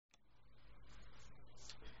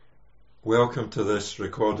Welcome to this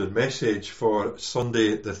recorded message for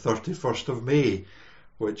Sunday the 31st of May,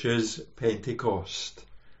 which is Pentecost.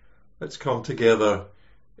 Let's come together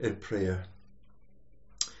in prayer.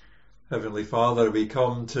 Heavenly Father, we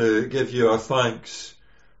come to give you our thanks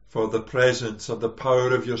for the presence and the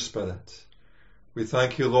power of your Spirit. We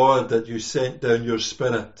thank you, Lord, that you sent down your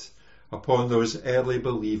Spirit upon those early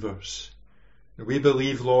believers. And we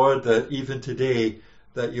believe, Lord, that even today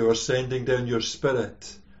that you are sending down your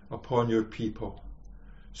Spirit upon your people.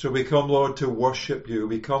 So we come, Lord, to worship you.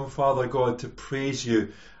 We come, Father God, to praise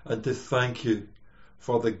you and to thank you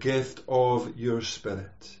for the gift of your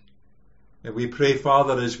Spirit. And we pray,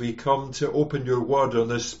 Father, as we come to open your word on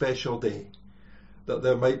this special day, that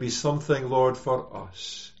there might be something, Lord, for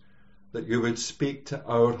us, that you would speak to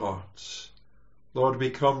our hearts. Lord, we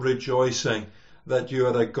come rejoicing that you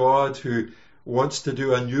are a God who wants to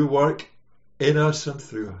do a new work in us and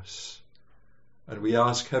through us. And we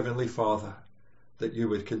ask, Heavenly Father, that you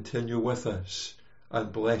would continue with us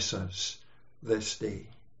and bless us this day.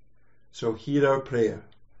 So hear our prayer,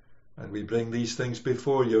 and we bring these things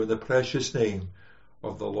before you in the precious name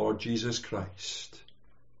of the Lord Jesus Christ.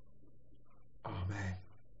 Amen.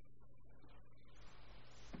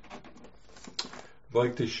 I'd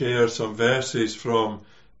like to share some verses from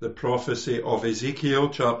the prophecy of Ezekiel,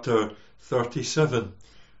 chapter 37,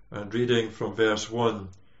 and reading from verse 1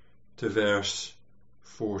 to verse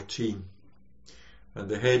 14. And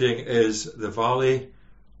the heading is The Valley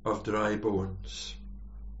of Dry Bones.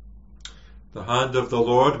 The hand of the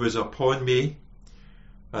Lord was upon me,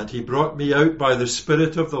 and he brought me out by the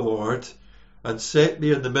Spirit of the Lord, and set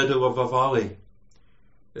me in the middle of a valley.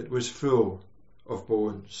 It was full of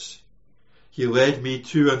bones. He led me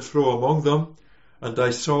to and fro among them, and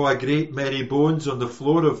I saw a great many bones on the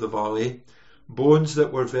floor of the valley, bones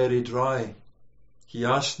that were very dry. He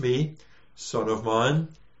asked me, Son of man,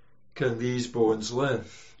 can these bones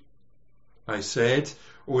live? I said,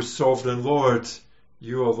 O sovereign Lord,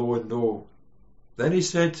 you alone know. Then he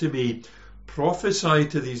said to me, Prophesy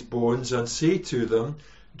to these bones and say to them,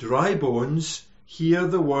 Dry bones, hear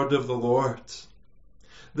the word of the Lord.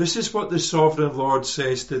 This is what the sovereign Lord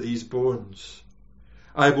says to these bones.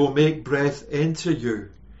 I will make breath into you,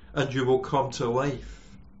 and you will come to life.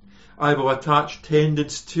 I will attach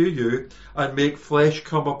tendons to you and make flesh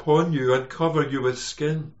come upon you and cover you with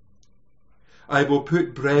skin. I will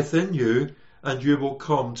put breath in you and you will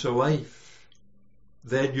come to life.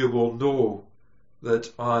 Then you will know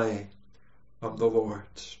that I am the Lord.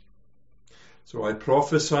 So I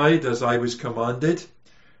prophesied as I was commanded,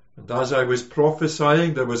 and as I was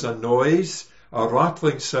prophesying there was a noise, a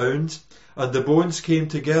rattling sound, and the bones came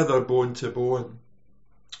together bone to bone.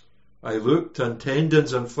 I looked, and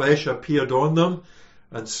tendons and flesh appeared on them,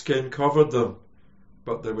 and skin covered them,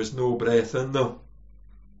 but there was no breath in them.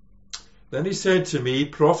 Then he said to me,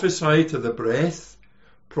 Prophesy to the breath,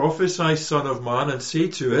 prophesy, Son of man, and say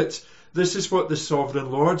to it, This is what the sovereign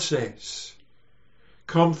Lord says.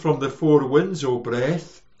 Come from the four winds, O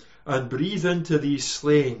breath, and breathe into these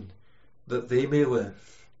slain, that they may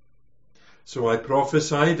live. So I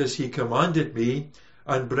prophesied as he commanded me,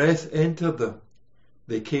 and breath entered them.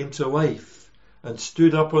 They came to life and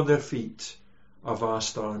stood up on their feet, a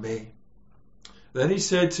vast army. Then he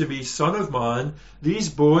said to me, Son of man, these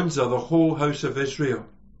bones are the whole house of Israel.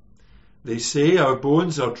 They say, Our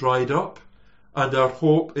bones are dried up, and our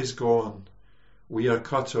hope is gone. We are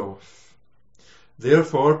cut off.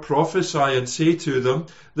 Therefore prophesy and say to them,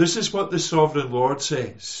 This is what the sovereign Lord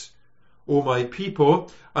says. O my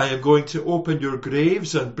people, I am going to open your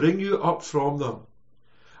graves and bring you up from them.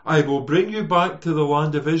 I will bring you back to the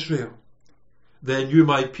land of Israel. Then you,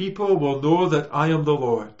 my people, will know that I am the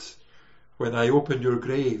Lord, when I open your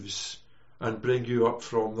graves and bring you up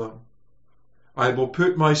from them. I will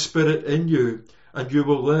put my spirit in you, and you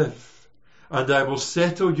will live, and I will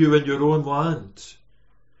settle you in your own land.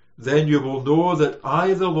 Then you will know that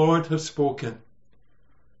I, the Lord, have spoken,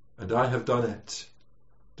 and I have done it,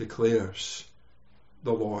 declares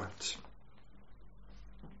the Lord.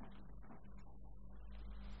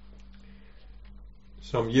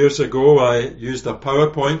 Some years ago, I used a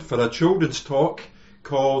PowerPoint for a children's talk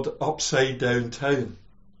called Upside Down Town.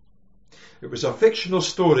 It was a fictional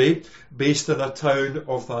story based in a town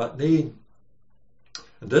of that name.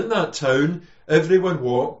 And in that town, everyone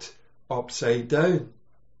walked upside down.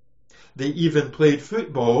 They even played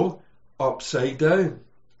football upside down.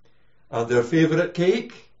 And their favourite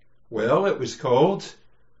cake? Well, it was called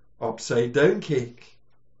Upside Down Cake.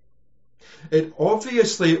 It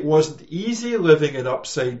obviously wasn't easy living in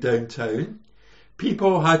upside down town.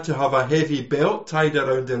 People had to have a heavy belt tied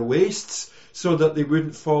around their waists so that they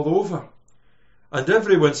wouldn't fall over. and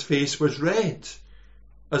everyone's face was red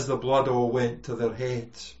as the blood all went to their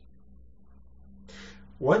heads.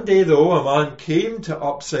 One day, though, a man came to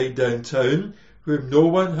Upside Down Town whom no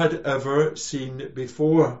one had ever seen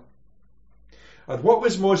before. And what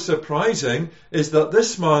was most surprising is that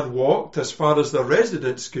this man walked, as far as the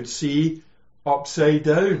residents could see, upside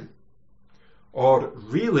down. Or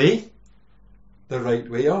really, the right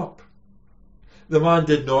way up. The man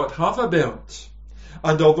did not have a belt.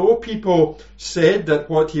 And although people said that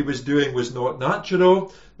what he was doing was not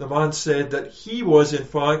natural, the man said that he was in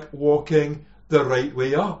fact walking the right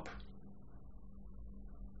way up.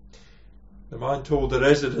 The man told the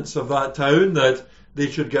residents of that town that they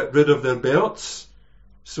should get rid of their belts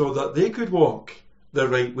so that they could walk the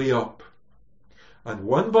right way up. And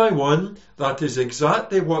one by one, that is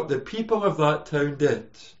exactly what the people of that town did.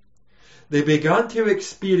 They began to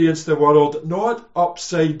experience the world not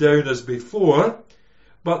upside down as before,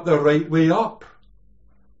 but the right way up.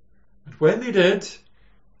 And when they did,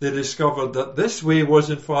 they discovered that this way was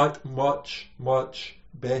in fact much, much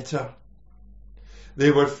better.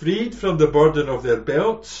 They were freed from the burden of their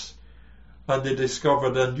belts, and they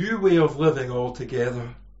discovered a new way of living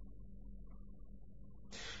altogether.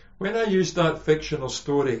 When I used that fictional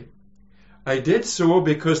story, I did so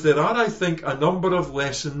because there are, I think, a number of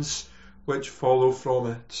lessons which follow from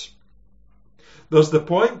it. There's the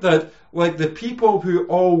point that, like the people who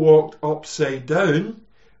all walked upside down,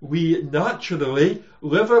 we naturally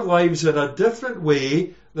live our lives in a different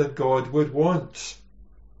way than God would want.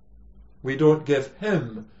 We don't give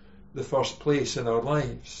Him the first place in our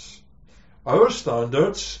lives. Our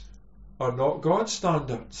standards are not God's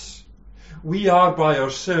standards. We are by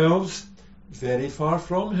ourselves very far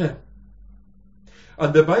from Him.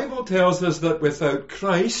 And the Bible tells us that without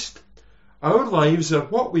Christ, our lives are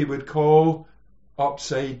what we would call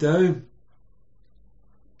upside down.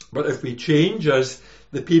 But if we change, as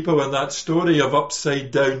the people in that story of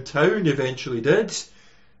Upside Down Town eventually did,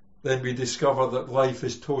 then we discover that life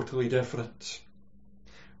is totally different.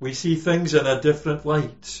 We see things in a different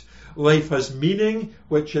light. Life has meaning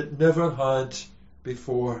which it never had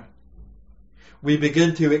before. We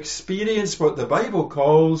begin to experience what the Bible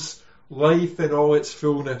calls life in all its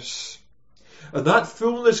fullness. And that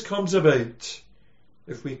fullness comes about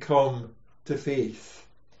if we come to faith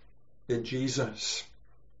in Jesus.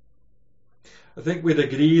 I think we'd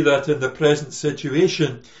agree that in the present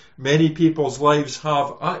situation, many people's lives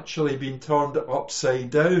have actually been turned upside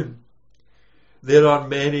down. There are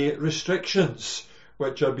many restrictions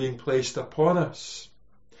which are being placed upon us.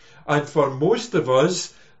 And for most of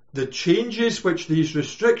us, the changes which these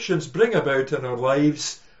restrictions bring about in our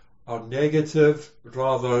lives are negative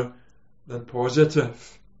rather than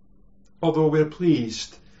positive. Although we're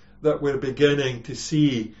pleased that we're beginning to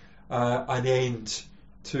see an end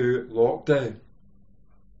to lockdown.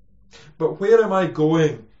 But where am I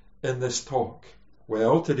going in this talk?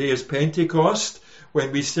 Well, today is Pentecost,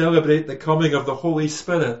 when we celebrate the coming of the Holy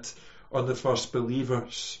Spirit on the first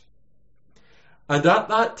believers. And at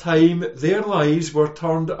that time, their lives were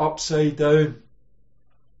turned upside down.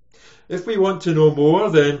 If we want to know more,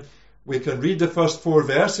 then we can read the first 4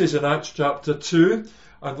 verses in Acts chapter 2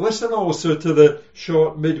 and listen also to the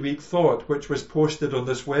short midweek thought which was posted on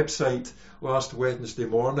this website last Wednesday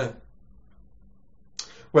morning.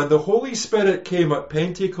 When the Holy Spirit came at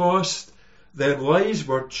Pentecost, then lives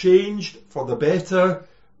were changed for the better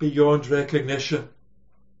beyond recognition.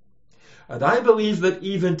 And I believe that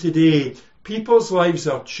even today, people's lives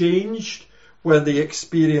are changed when they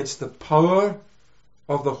experience the power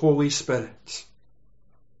of the Holy Spirit.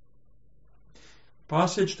 The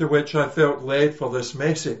passage to which I felt led for this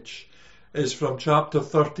message is from chapter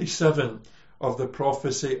 37 of the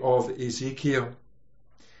prophecy of Ezekiel.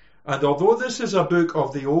 And although this is a book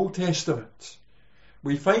of the Old Testament,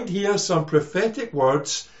 we find here some prophetic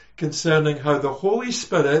words concerning how the Holy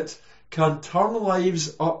Spirit can turn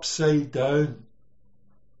lives upside down.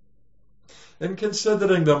 In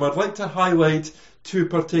considering them, I'd like to highlight 2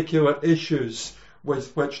 particular issues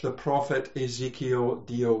with which the prophet Ezekiel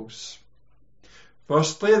deals.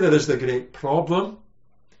 Firstly, there is the great problem,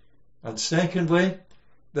 and secondly,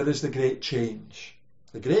 there is the great change.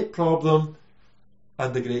 The great problem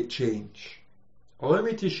and the great change. Allow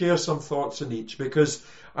me to share some thoughts on each, because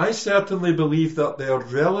I certainly believe that they are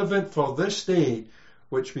relevant for this day,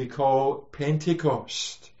 which we call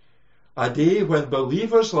Pentecost, a day when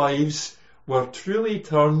believers' lives were truly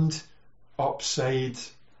turned upside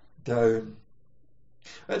down.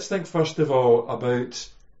 Let's think first of all about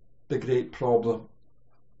the great problem.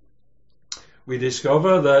 We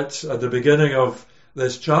discover that at the beginning of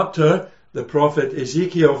this chapter, the prophet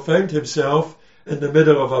Ezekiel found himself in the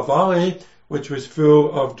middle of a valley which was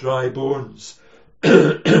full of dry bones.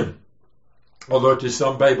 Although to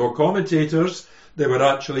some Bible commentators they were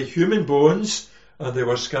actually human bones and they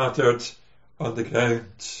were scattered on the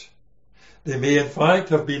ground. They may in fact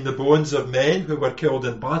have been the bones of men who were killed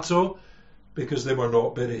in battle because they were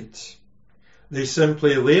not buried. They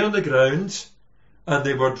simply lay on the ground and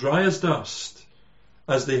they were dry as dust,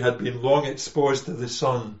 as they had been long exposed to the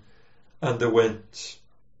sun and the wind.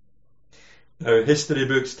 Now, history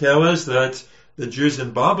books tell us that the Jews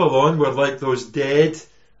in Babylon were like those dead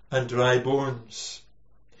and dry bones,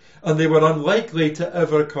 and they were unlikely to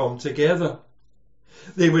ever come together.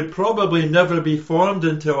 They would probably never be formed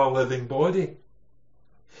into a living body.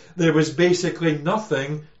 There was basically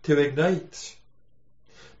nothing to ignite.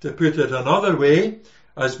 To put it another way,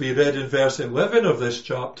 as we read in verse 11 of this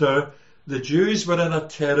chapter, the Jews were in a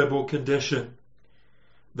terrible condition.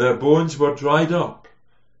 Their bones were dried up,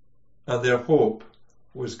 and their hope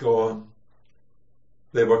was gone.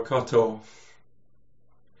 They were cut off.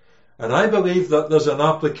 And I believe that there's an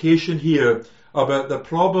application here about the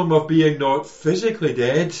problem of being not physically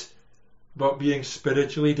dead, but being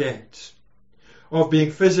spiritually dead. Of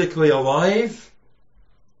being physically alive,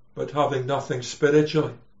 but having nothing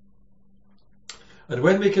spiritually. And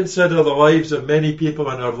when we consider the lives of many people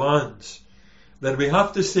in our land, then we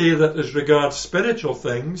have to say that as regards spiritual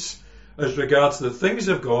things, as regards the things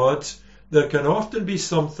of God, there can often be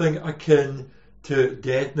something akin to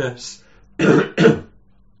deadness.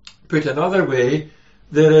 Put another way,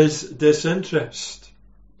 there is disinterest.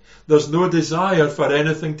 There's no desire for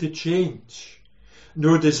anything to change.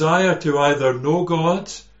 No desire to either know God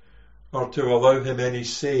or to allow him any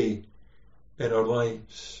say in our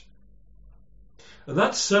lives. And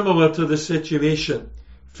that's similar to the situation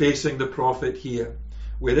facing the prophet here.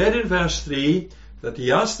 We read in verse 3 that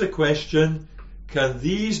he asked the question, can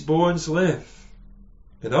these bones live?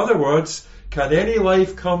 In other words, can any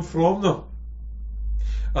life come from them?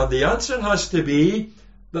 And the answer has to be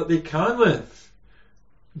that they can live.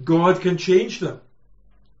 God can change them.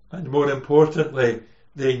 And more importantly,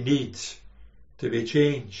 they need to be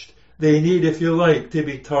changed. They need, if you like, to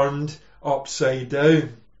be turned upside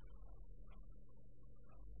down.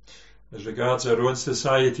 As regards our own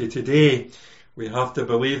society today, we have to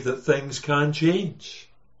believe that things can change.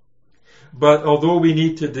 But although we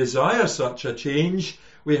need to desire such a change,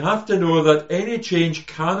 we have to know that any change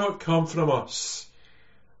cannot come from us,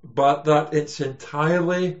 but that it's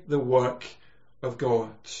entirely the work of God.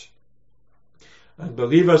 And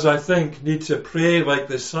believers, I think, need to pray like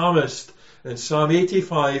the psalmist in Psalm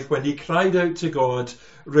 85 when he cried out to God,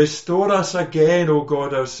 restore us again, O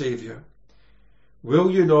God our Saviour.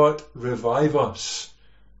 Will you not revive us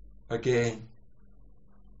again?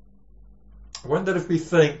 I wonder if we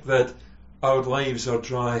think that our lives are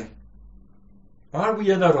dry. Are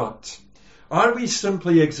we in a rut? Are we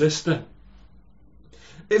simply existing?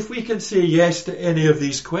 If we can say yes to any of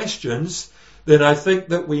these questions, then I think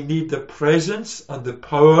that we need the presence and the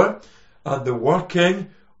power and the working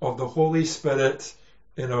of the Holy Spirit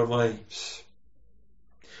in our lives.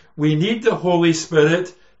 We need the Holy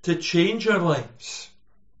Spirit to change our lives.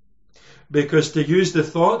 Because to use the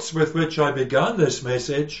thoughts with which I began this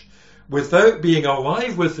message, without being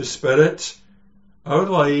alive with the Spirit, our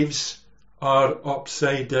lives are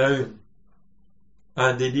upside down.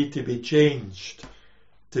 And they need to be changed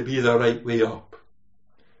to be the right way up.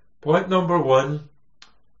 Point number 1,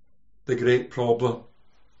 the great problem.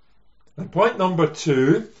 And point number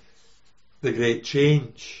 2, the great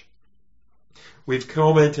change. We've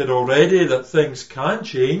commented already that things can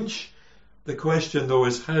change. The question though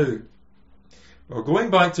is how. Well, going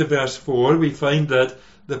back to verse 4, we find that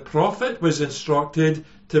the prophet was instructed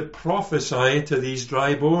to prophesy to these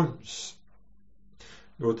dry bones.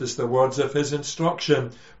 Notice the words of his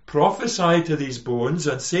instruction. Prophesy to these bones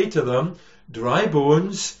and say to them, dry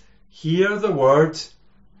bones, hear the word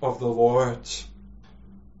of the Lord.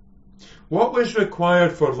 What was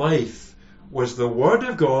required for life was the word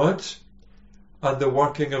of God and the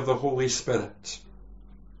working of the Holy Spirit.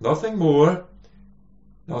 Nothing more,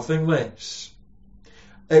 nothing less.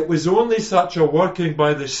 It was only such a working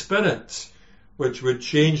by the Spirit which would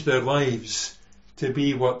change their lives to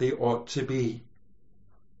be what they ought to be.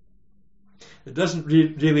 It doesn't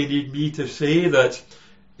really need me to say that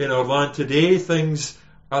in our land today things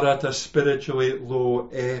are at a spiritually low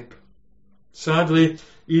ebb. Sadly,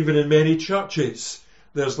 even in many churches,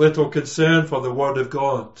 there's little concern for the Word of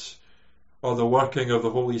God or the working of the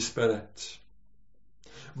Holy Spirit.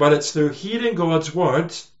 But it's through hearing God's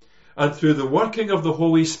Word and through the working of the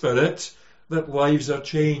Holy Spirit that lives are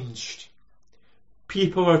changed.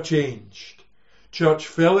 People are changed. Church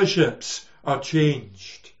fellowships are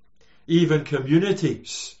changed. Even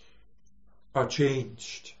communities are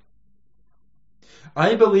changed.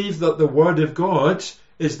 I believe that the Word of God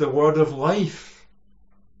is the Word of life.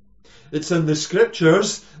 It's in the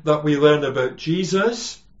Scriptures that we learn about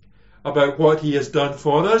Jesus, about what He has done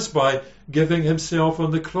for us by giving Himself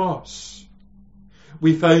on the cross.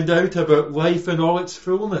 We find out about life in all its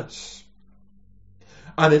fullness.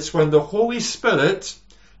 And it's when the Holy Spirit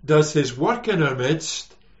does His work in our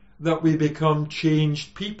midst that we become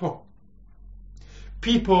changed people.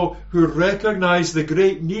 People who recognize the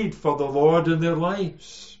great need for the Lord in their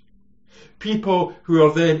lives. People who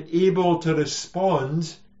are then able to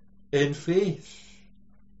respond in faith.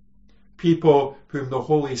 People whom the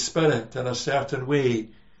Holy Spirit in a certain way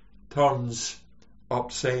turns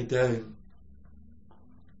upside down.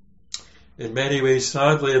 In many ways,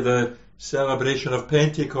 sadly, the celebration of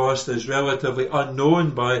Pentecost is relatively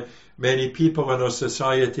unknown by many people in our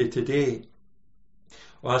society today.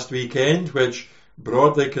 Last weekend, which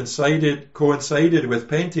broadly coincided with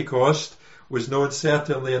Pentecost, was known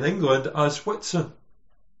certainly in England as Whitsun.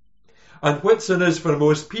 And Whitsun is for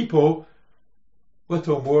most people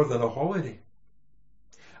little more than a holiday.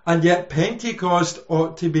 And yet Pentecost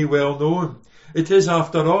ought to be well known. It is,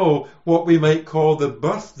 after all, what we might call the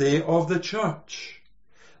birthday of the church.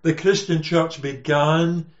 The Christian church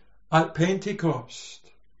began at Pentecost.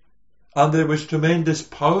 And there was tremendous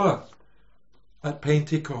power at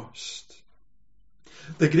Pentecost.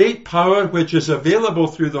 The great power which is available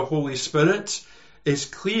through the Holy Spirit is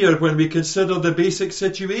clear when we consider the basic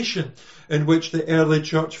situation in which the early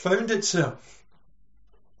church found itself.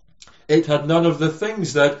 It had none of the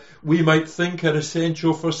things that we might think are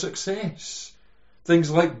essential for success.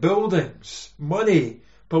 Things like buildings, money,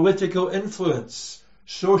 political influence,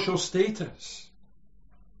 social status.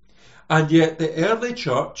 And yet the early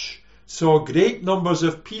church saw great numbers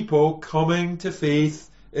of people coming to faith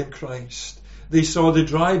in Christ. They saw the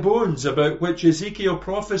dry bones about which Ezekiel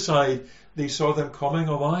prophesied. They saw them coming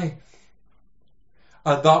alive.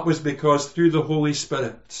 And that was because through the Holy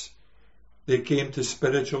Spirit they came to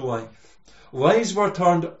spiritual life. Lives were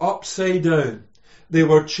turned upside down. They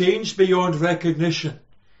were changed beyond recognition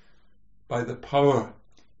by the power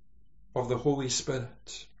of the Holy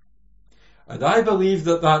Spirit. And I believe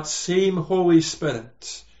that that same Holy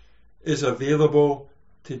Spirit is available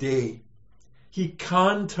today. He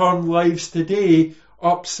can turn lives today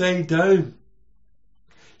upside down.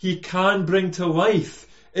 He can bring to life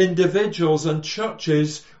individuals and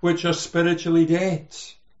churches which are spiritually dead.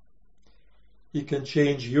 He can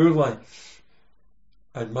change your life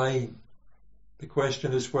and mine. The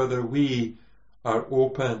question is whether we are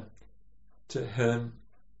open to Him.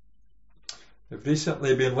 I've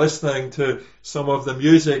recently been listening to some of the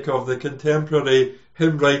music of the contemporary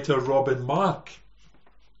hymn writer Robin Mark.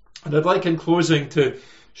 And I'd like in closing to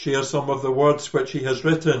share some of the words which he has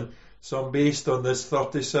written, some based on this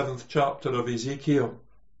 37th chapter of Ezekiel.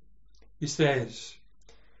 He says,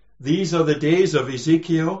 "These are the days of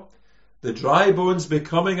Ezekiel, the dry bones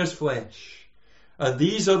becoming as flesh. And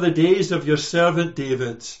these are the days of your servant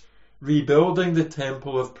David, rebuilding the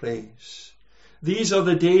temple of praise. These are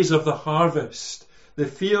the days of the harvest. The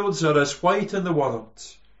fields are as white in the world,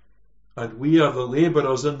 and we are the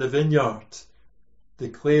labourers in the vineyard,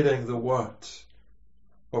 declaring the word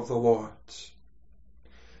of the Lord."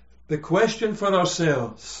 The question for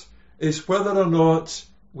ourselves is whether or not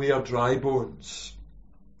we are dry bones.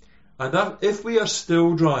 And if we are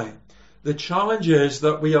still dry, the challenge is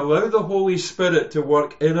that we allow the Holy Spirit to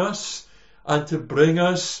work in us and to bring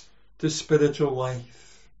us to spiritual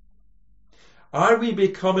life. Are we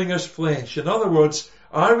becoming as flesh? In other words,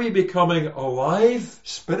 are we becoming alive,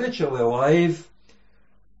 spiritually alive,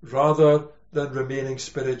 rather than remaining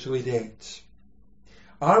spiritually dead?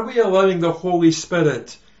 Are we allowing the Holy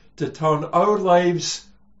Spirit to turn our lives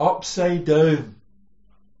upside down,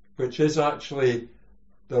 which is actually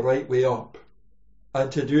the right way up,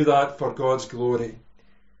 and to do that for God's glory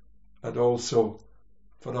and also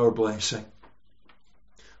for our blessing?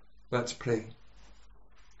 Let's pray.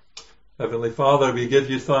 Heavenly Father, we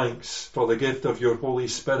give you thanks for the gift of your Holy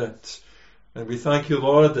Spirit. And we thank you,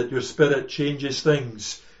 Lord, that your Spirit changes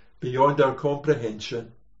things beyond our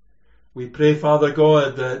comprehension. We pray, Father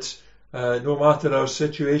God, that no matter our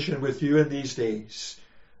situation with you in these days,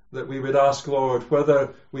 that we would ask, Lord,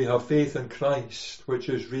 whether we have faith in Christ, which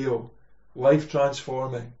is real,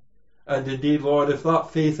 life-transforming. And indeed, Lord, if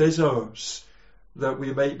that faith is ours, that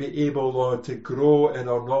we might be able, Lord, to grow in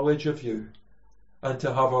our knowledge of you and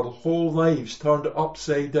to have our whole lives turned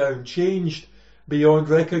upside down, changed beyond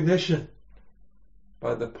recognition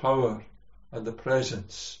by the power and the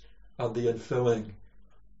presence and the infilling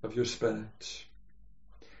of your Spirit.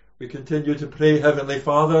 We continue to pray, Heavenly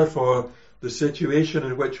Father, for the situation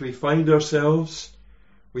in which we find ourselves.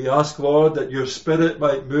 We ask, Lord, that your Spirit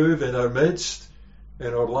might move in our midst,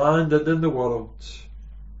 in our land and in the world.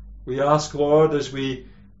 We ask, Lord, as we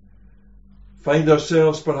find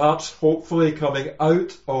ourselves perhaps hopefully coming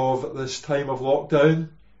out of this time of lockdown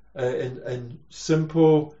in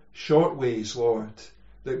simple, short ways, Lord,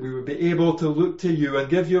 that we would be able to look to you and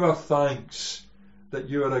give you our thanks that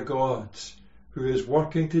you are a God who is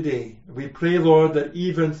working today. We pray, Lord, that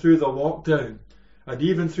even through the lockdown and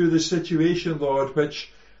even through the situation, Lord,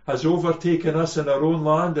 which has overtaken us in our own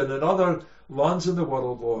land and in other lands in the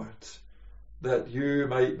world, Lord, that you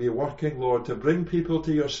might be working, Lord, to bring people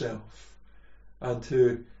to yourself and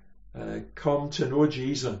to come to know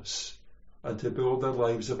Jesus and to build their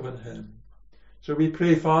lives upon him. So we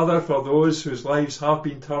pray, Father, for those whose lives have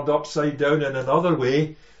been turned upside down in another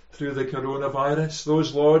way through the coronavirus,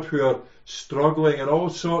 those, Lord, who are struggling in all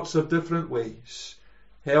sorts of different ways,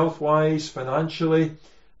 health-wise, financially,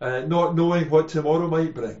 not knowing what tomorrow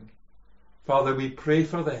might bring. Father, we pray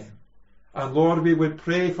for them. And Lord, we would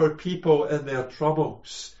pray for people in their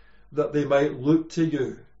troubles, that they might look to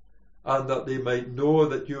you and that they might know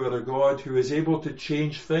that you are a God who is able to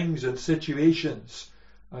change things and situations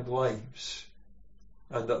and lives,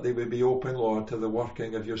 and that they would be open, Lord, to the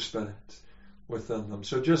working of your Spirit within them.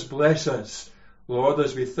 So just bless us, Lord,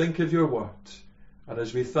 as we think of your word, and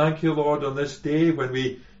as we thank you, Lord, on this day when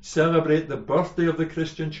we celebrate the birthday of the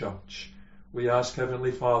Christian Church. We ask,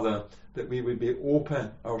 Heavenly Father, that we would be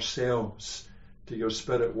open ourselves to your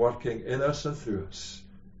Spirit working in us and through us.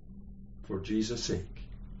 For Jesus' sake.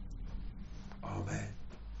 Amen.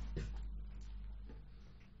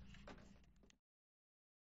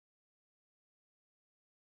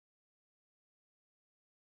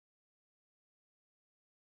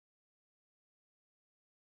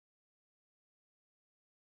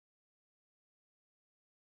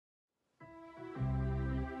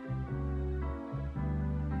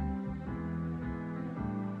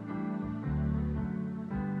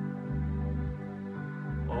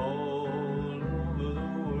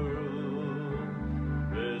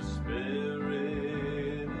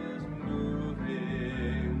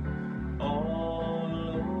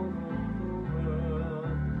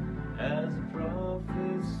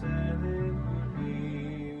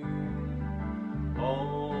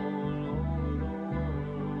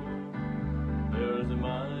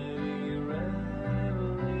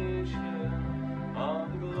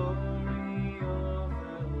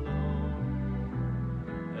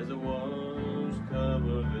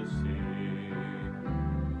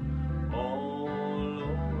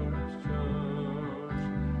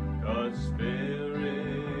 God's Spirit.